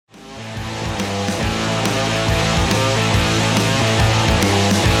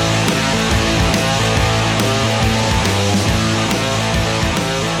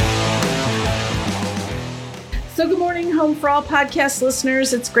for All podcast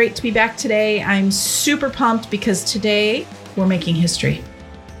listeners. It's great to be back today. I'm super pumped because today we're making history.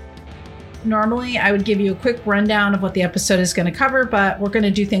 Normally, I would give you a quick rundown of what the episode is going to cover, but we're going to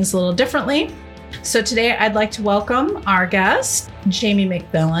do things a little differently. So today I'd like to welcome our guest, Jamie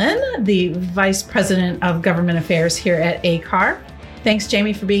McMillan, the Vice President of Government Affairs here at ACAR. Thanks,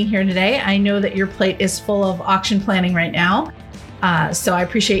 Jamie, for being here today. I know that your plate is full of auction planning right now, so I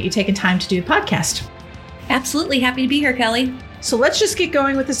appreciate you taking time to do the podcast. Absolutely. Happy to be here, Kelly. So let's just get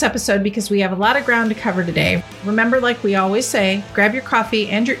going with this episode because we have a lot of ground to cover today. Remember, like we always say, grab your coffee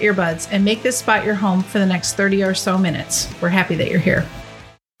and your earbuds and make this spot your home for the next 30 or so minutes. We're happy that you're here.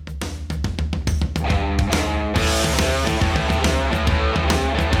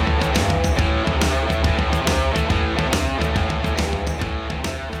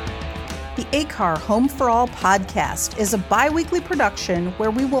 The ACAR Home for All podcast is a bi-weekly production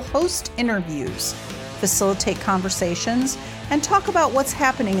where we will host interviews, facilitate conversations, and talk about what's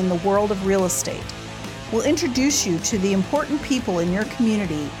happening in the world of real estate. We'll introduce you to the important people in your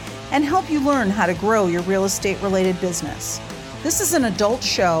community and help you learn how to grow your real estate-related business. This is an adult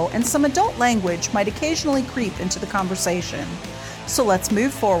show, and some adult language might occasionally creep into the conversation. So let's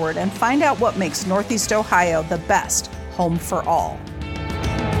move forward and find out what makes Northeast Ohio the best home for all.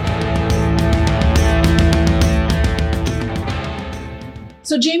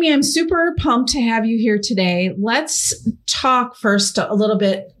 So Jamie, I'm super pumped to have you here today. Let's talk first a little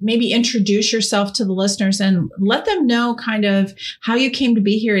bit, maybe introduce yourself to the listeners and let them know kind of how you came to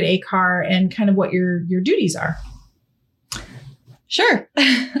be here at ACAR and kind of what your duties are. Sure.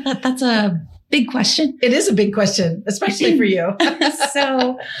 That's a big question. It is a big question, especially for you.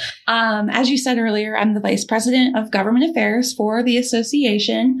 So, as you said earlier, I'm the Vice President of Government Affairs for the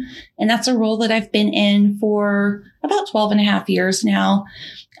association, and that's a role that I've been in for about 12 and a half years now.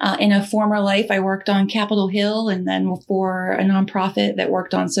 In a former life, I worked on Capitol Hill and then for a nonprofit that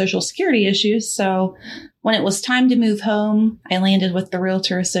worked on Social Security issues. So when it was time to move home, I landed with the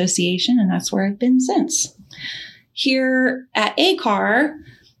Realtor Association, and that's where I've been since. Here at ACAR,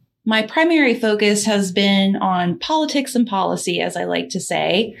 my primary focus has been on politics and policy, as I like to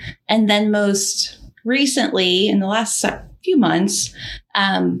say. And then most recently, in the last few months,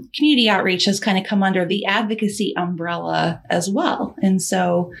 community outreach has kind of come under the advocacy umbrella as well. And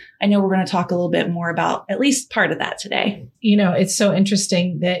so I know we're going to talk a little bit more about at least part of that today. You know, it's so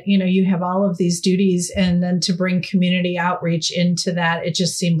interesting that, you know, you have all of these duties and then to bring community outreach into that, it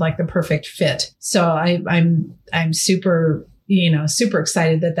just seemed like the perfect fit. So I'm super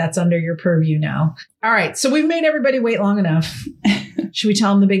excited that that's under your purview now. All right. So we've made everybody wait long enough. Should we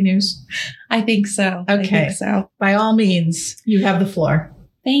tell them the big news? I think so. Okay. I think so. By all means, you have the floor.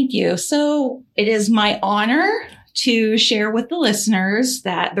 Thank you. So it is my honor to share with the listeners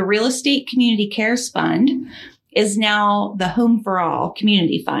that the Real Estate Community Cares Fund is now the Home for All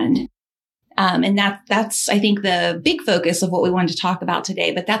Community Fund. And that's, I think, the big focus of what we wanted to talk about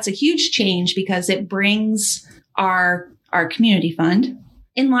today. But that's a huge change because it brings our community fund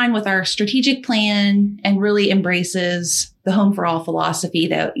in line with our strategic plan and really embraces the Home for All philosophy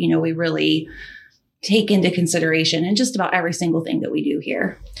that, you know, we really take into consideration in just about every single thing that we do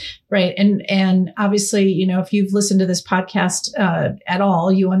here. Right. And obviously, you know, if you've listened to this podcast at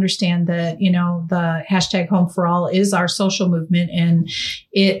all, you understand that, you know, the hashtag Home for All is our social movement, and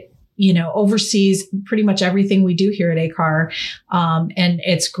it, you know, oversees pretty much everything we do here at ACAR. And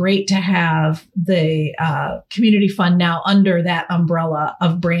it's great to have the community fund now under that umbrella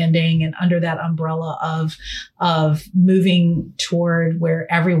of branding and under that umbrella of moving toward where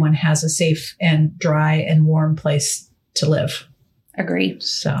everyone has a safe and dry and warm place to live. Agree.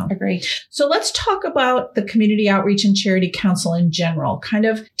 So let's talk about the Community Outreach and Charity Council in general. Kind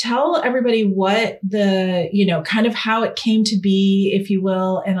of tell everybody what the, you know, kind of how it came to be, if you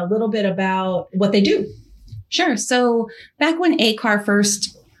will, and a little bit about what they do. Sure. So back when ACAR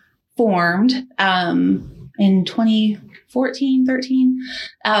first formed in 2014, 13,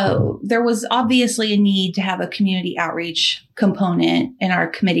 there was obviously a need to have a community outreach component in our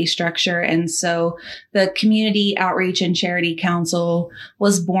committee structure. And so the Community Outreach and Charity Council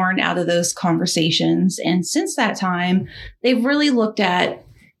was born out of those conversations. And since that time, they've really looked at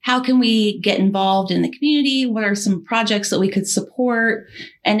how can we get involved in the community? What are some projects that we could support?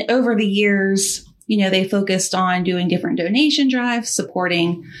 And over the years, you know, they focused on doing different donation drives,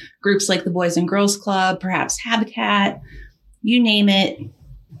 supporting groups like the Boys and Girls Club, perhaps Habitat, you name it.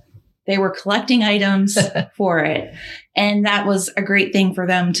 They were collecting items for it. And that was a great thing for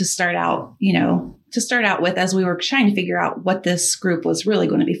them to start out, with as we were trying to figure out what this group was really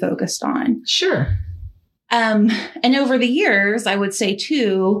going to be focused on. Sure. And over the years, I would say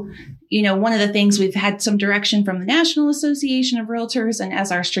too, one of the things we've had some direction from the National Association of Realtors, and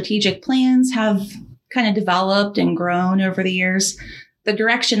as our strategic plans have kind of developed and grown over the years, the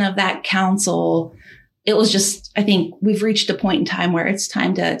direction of that council, it was just, I think we've reached a point in time where it's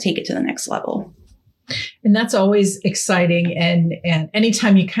time to take it to the next level. And that's always exciting. And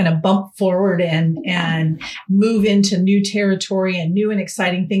anytime you kind of bump forward and move into new territory and new and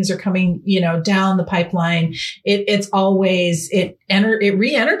exciting things are coming, down the pipeline, it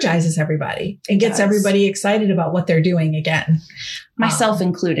re-energizes everyody and gets everybody excited about what they're doing again. Myself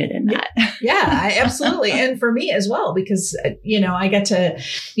included in that. Yeah, absolutely. And for me as well, because, I get to,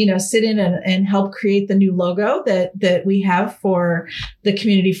 sit in and help create the new logo that we have for the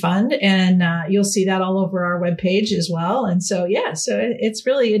community fund. And you'll see that all over our webpage as well. And so, it's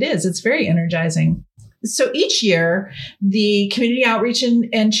very energizing. So each year, the Community Outreach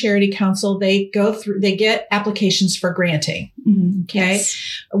and Charity Council, they get applications for granting. Mm-hmm. Okay.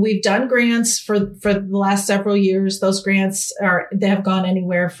 Yes. We've done grants for the last several years. Those grants they have gone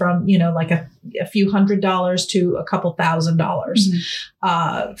anywhere from, like a few $100s to a couple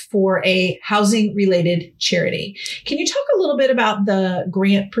 $1,000s, for a housing related charity. Can you talk a little bit about the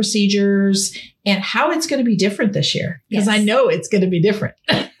grant procedures and how it's going to be different this year? Because I know it's going to be different.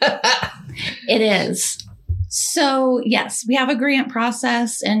 It is. So yes, we have a grant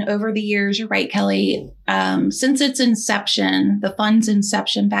process, and over the years, you're right, Kelly, since its inception, the fund's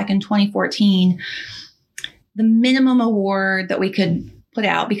inception back in 2014, the minimum award that we could put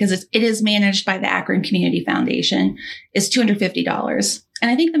out, because it is managed by the Akron Community Foundation, is $250. And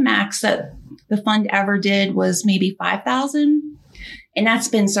I think the max that the fund ever did was maybe $5,000. And that's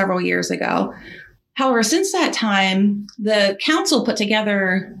been several years ago. However, since that time, the council put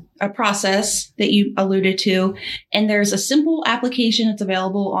together a process that you alluded to, and there's a simple application that's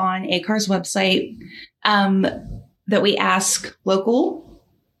available on ACAR's website that we ask local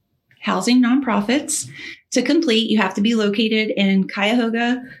housing nonprofits to complete. You have to be located in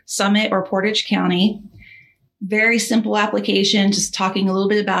Cuyahoga, Summit, or Portage County. Very simple application, just talking a little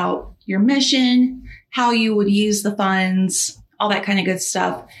bit about your mission, how you would use the funds, all that kind of good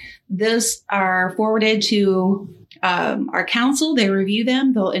stuff. Those are forwarded to our council. They review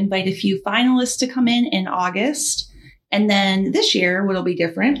them. They'll invite a few finalists to come in August. And then this year, what'll be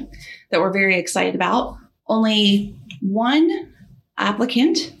different that we're very excited about, only one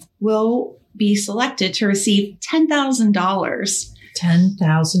applicant will be selected to receive $10,000.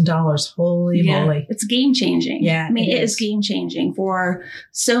 $10,000. Holy moly. It's game changing. Yeah. I mean, it is game changing for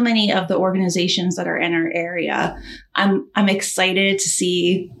so many of the organizations that are in our area. I'm excited to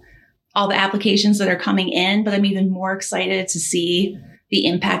see all the applications that are coming in, but I'm even more excited to see the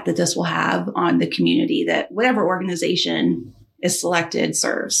impact that this will have on the community that whatever organization is selected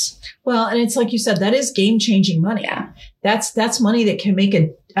serves. Well, and it's like you said, that is game changing money. Yeah. That's money that can make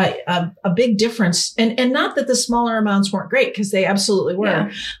a big difference. And not that the smaller amounts weren't great, because they absolutely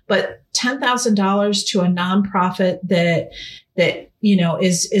were, but $10,000 to a nonprofit that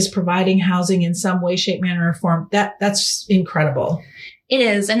is providing housing in some way, shape, manner, or form, that's incredible. It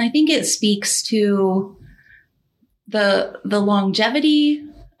is. And I think it speaks to the longevity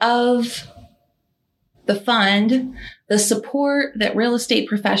of the fund, the support that real estate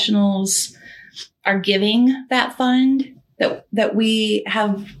professionals are giving that fund, that we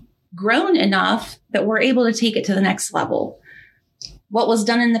have grown enough that we're able to take it to the next level. What was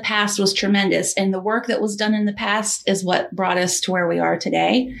done in the past was tremendous. And the work that was done in the past is what brought us to where we are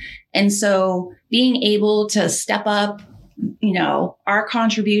today. And so being able to step up, our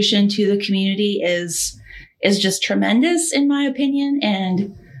contribution to the community is just tremendous, in my opinion.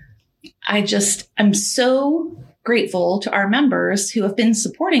 And I'm so grateful to our members who have been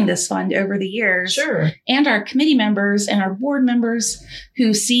supporting this fund over the years. Sure. And our committee members and our board members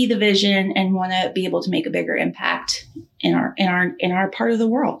who see the vision and want to be able to make a bigger impact in our part of the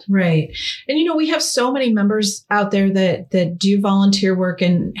world. Right. And, we have so many members out there that do volunteer work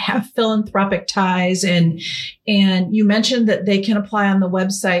and have philanthropic ties. And you mentioned that they can apply on the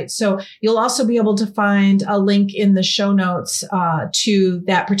website. So you'll also be able to find a link in the show notes to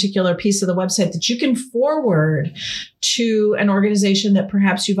that particular piece of the website that you can forward to an organization that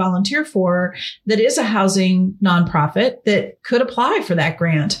perhaps you volunteer for that is a housing nonprofit that could apply for that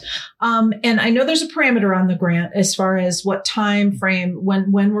grant. And I know there's a parameter on the grant as far as what time frame,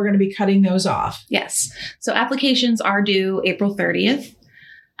 when we're going to be cutting those off. Yes. So applications are due April 30th.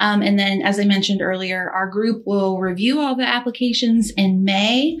 And then, as I mentioned earlier, our group will review all the applications in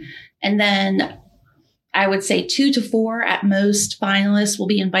May. And then I would say 2 to 4 at most finalists will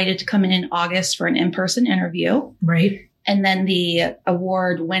be invited to come in August for an in-person interview. Right. And then the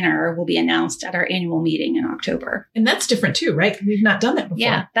award winner will be announced at our annual meeting in October. And that's different too, right? We've not done that before.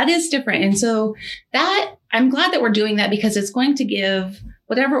 Yeah, that is different. And so that I'm glad that we're doing that because it's going to give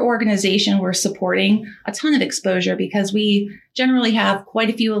whatever organization we're supporting a ton of exposure because we generally have quite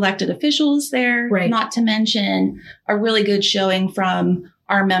a few elected officials there, right. Not to mention a really good showing from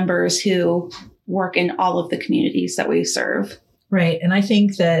our members who work in all of the communities that we serve. Right. And I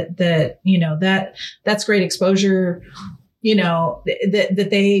think that that's great exposure, that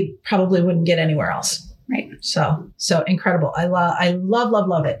they probably wouldn't get anywhere else. Right. So incredible. I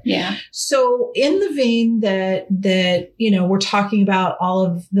love it. Yeah. So in the vein that, we're talking about all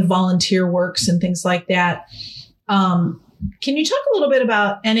of the volunteer works and things like that. Can you talk a little bit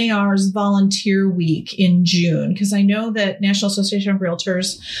about NAR's Volunteer Week in June? Because I know that National Association of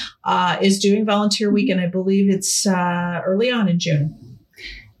Realtors is doing Volunteer Week, and I believe it's early on in June.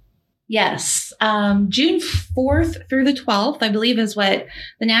 Yes. June 4th through the 12th, I believe, is what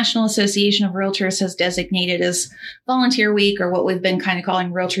the National Association of Realtors has designated as Volunteer Week, or what we've been kind of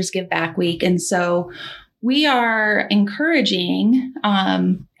calling Realtors Give Back Week. And so we are encouraging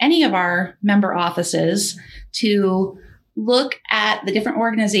any of our member offices to look at the different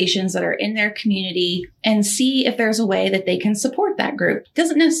organizations that are in their community and see if there's a way that they can support that group. It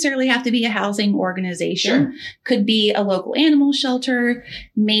doesn't necessarily have to be a housing organization. Sure. Could be a local animal shelter.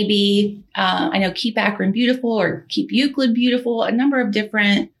 Maybe, I know Keep Akron Beautiful or Keep Euclid Beautiful. A number of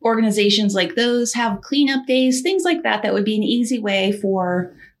different organizations like those have cleanup days, things like that. That would be an easy way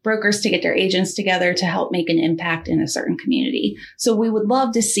for brokers to get their agents together to help make an impact in a certain community. So we would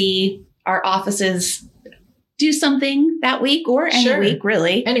love to see our offices do something that week or any week,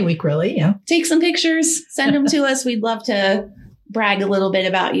 really. Any week, really, yeah. Take some pictures, send them to us. We'd love to brag a little bit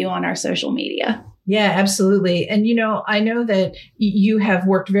about you on our social media. Yeah, absolutely. And, I know that you have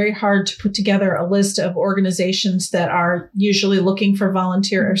worked very hard to put together a list of organizations that are usually looking for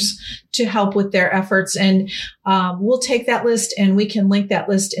volunteers to help with their efforts. And we'll take that list and we can link that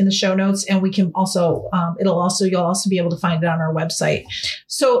list in the show notes. And we can also, you'll also be able to find it on our website.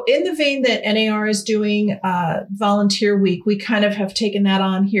 So in the vein that NAR is doing Volunteer Week, we kind of have taken that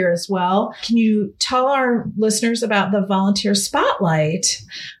on here as well. Can you tell our listeners about the Volunteer Spotlight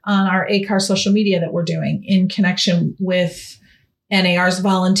on our ACAR social media that we're doing in connection with NAR's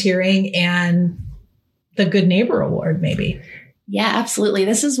volunteering and the Good Neighbor Award, maybe? Yeah, absolutely.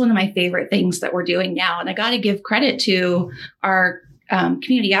 This is one of my favorite things that we're doing now. And I got to give credit to our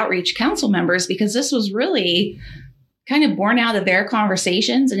community outreach council members, because this was really kind of born out of their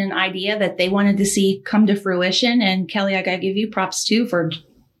conversations and an idea that they wanted to see come to fruition. And Kelly, I got to give you props too for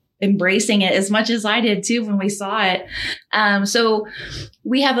embracing it as much as I did too when we saw it. So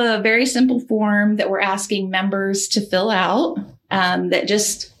we have a very simple form that we're asking members to fill out that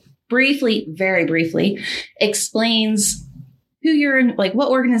just briefly, very briefly, explains who you're in, like what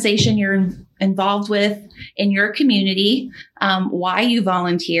organization you're involved with in your community, why you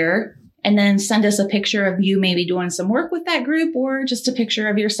volunteer, and then send us a picture of you maybe doing some work with that group or just a picture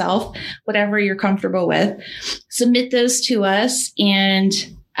of yourself, whatever you're comfortable with. Submit those to us, and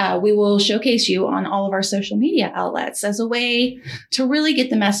we will showcase you on all of our social media outlets as a way to really get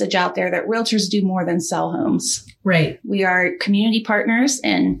the message out there that realtors do more than sell homes. Right. We are community partners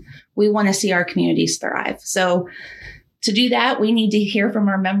and we want to see our communities thrive. So to do that, we need to hear from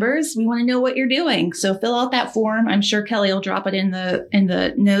our members. We want to know what you're doing. So fill out that form. I'm sure Kelly will drop it in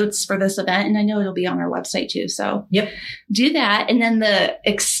the notes for this event. And I know it'll be on our website too. So do that. And then the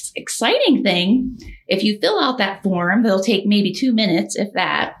exciting thing, if you fill out that form, it'll take maybe 2 minutes, if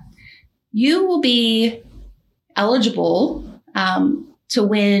that, you will be eligible to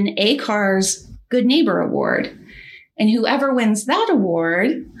win ACAR's Good Neighbor Award. And whoever wins that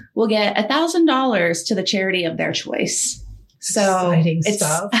award will get $1,000 to the charity of their choice. So exciting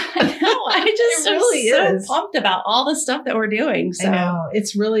stuff. I know. I just really am so pumped about all the stuff that we're doing. So I know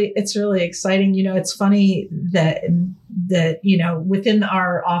it's really exciting. It's funny that within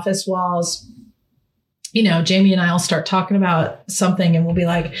our office walls, Jamie and I will start talking about something and we'll be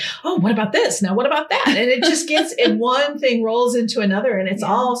like, oh, what about this? Now, what about that? And it just gets, and one thing rolls into another, and it's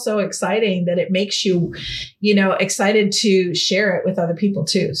all so exciting that it makes you, excited to share it with other people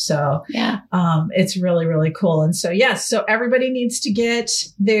too. So it's really, really cool. And so, yes, so everybody needs to get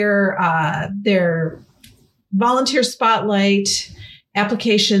their Volunteer Spotlight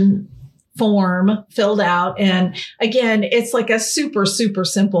application form filled out. And again, it's like a super, super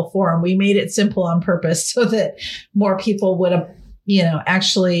simple form. We made it simple on purpose so that more people would,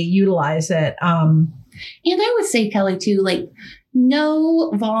 actually utilize it. And I would say, Kelly, too, like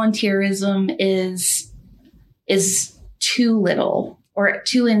no volunteerism is too little. or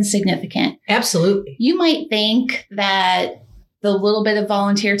too insignificant. Absolutely. You might think that the little bit of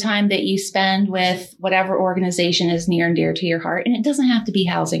volunteer time that you spend with whatever organization is near and dear to your heart, and it doesn't have to be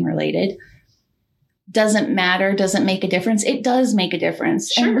housing related, doesn't matter, doesn't make a difference. It does make a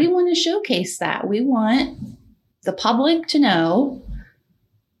difference. Sure. And we want to showcase that. We want the public to know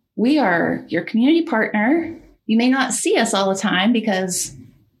we are your community partner. You may not see us all the time because,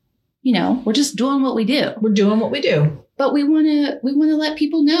 we're just doing what we do. We're doing what we do. But we want to let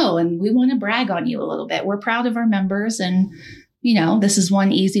people know, and we want to brag on you a little bit. We're proud of our members, and this is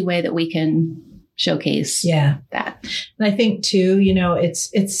one easy way that we can showcase that. And I think too,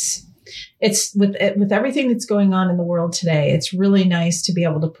 it's with everything that's going on in the world today, it's really nice to be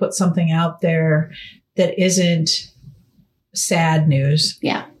able to put something out there that isn't sad news.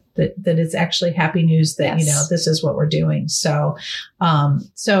 Yeah. That it's actually happy news that, Yes. This is what we're doing. So,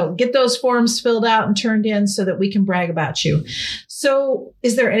 so get those forms filled out and turned in so that we can brag about you. So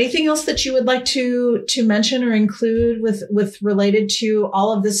is there anything else that you would like to mention or include with related to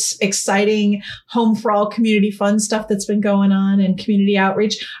all of this exciting Home for All community fun stuff that's been going on and community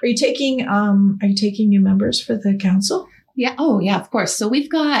outreach? Are you taking new members for the council? Yeah. Oh, yeah, of course. So we've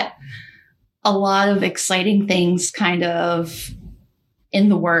got a lot of exciting things kind of in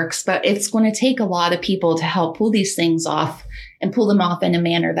the works, but it's going to take a lot of people to help pull these things off and pull them off in a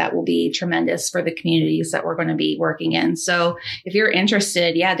manner that will be tremendous for the communities that we're going to be working in. So if you're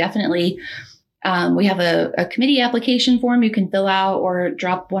interested, definitely. We have a committee application form you can fill out or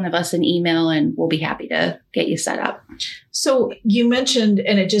drop one of us an email and we'll be happy to get you set up. So you mentioned,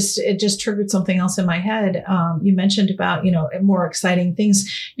 and it just triggered something else in my head. You mentioned about, more exciting things.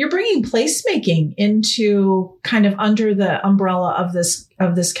 You're bringing placemaking into kind of under the umbrella of this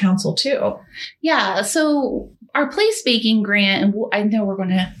council too. Yeah. So our placemaking grant, and I know we're going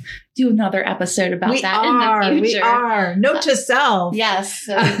to do another episode about that in the future. We are. Note to self. Yes.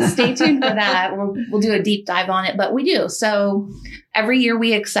 So stay tuned for that. We'll do a deep dive on it, but we do. So every year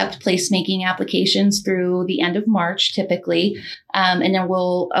we accept placemaking applications through the end of March, typically. And then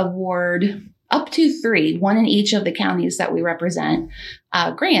we'll award up to 3, one in each of the counties that we represent,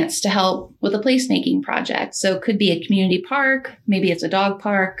 grants to help with a placemaking project. So it could be a community park, maybe it's a dog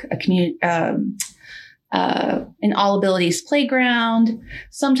park, a community, an all abilities playground.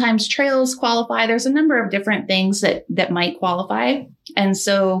 Sometimes trails qualify. There's a number of different things that might qualify. And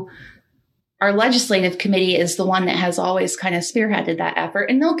so our legislative committee is the one that has always kind of spearheaded that effort,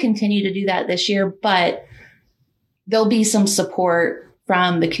 and they'll continue to do that this year, but there'll be some support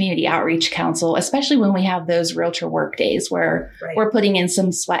from the Community Outreach Council, especially when we have those realtor work days where we're putting in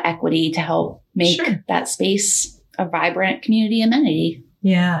some sweat equity to help make that space a vibrant community amenity.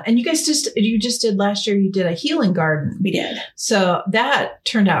 Yeah. And you guys did last year, you did a healing garden. We did. So that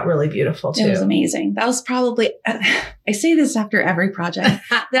turned out really beautiful too. It was amazing. That was probably, I say this after every project.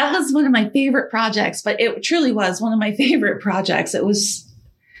 That was one of my favorite projects, but it truly was one of my favorite projects. It was,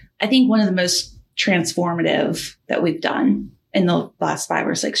 I think, one of the most transformative that we've done in the last 5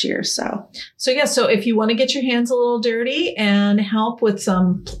 or 6 years. So if you want to get your hands a little dirty and help with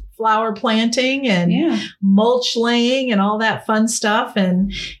some flower planting and mulch laying and all that fun stuff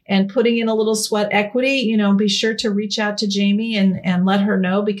and putting in a little sweat equity, be sure to reach out to Jamie and let her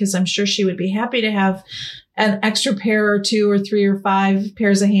know, because I'm sure she would be happy to have an extra pair or 2 or 3 or 5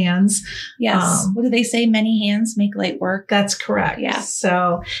 pairs of hands. Yes. What do they say? Many hands make light work. That's correct. Yeah.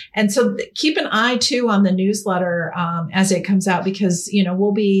 So keep an eye too on the newsletter as it comes out, because,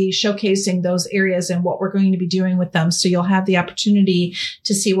 we'll be showcasing those areas and what we're going to be doing with them. So you'll have the opportunity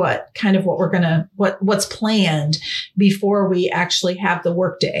to see what's planned before we actually have the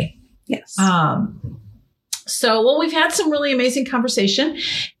work day. Yes. We've had some really amazing conversation,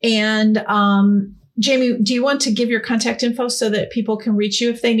 and, Jamie, do you want to give your contact info so that people can reach you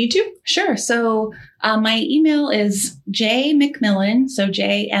if they need to? Sure. So my email is jmcmillan, so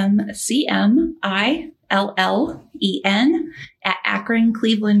JMCMILLEN at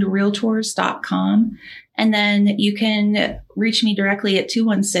AkronClevelandRealtors.com. And then you can reach me directly at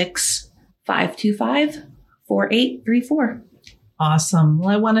 216-525-4834. Awesome. Well,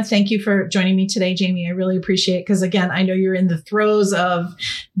 I want to thank you for joining me today, Jamie. I really appreciate it, because again, I know you're in the throes of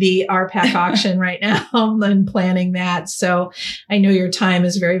the RPAC auction right now and planning that. So I know your time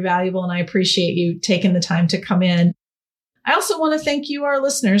is very valuable, and I appreciate you taking the time to come in. I also want to thank you, our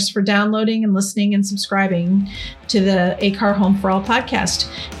listeners, for downloading and listening and subscribing to the ACAR Home for All podcast.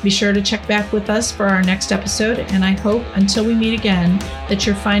 Be sure to check back with us for our next episode. And I hope until we meet again that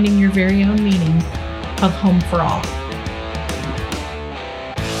you're finding your very own meaning of Home for All.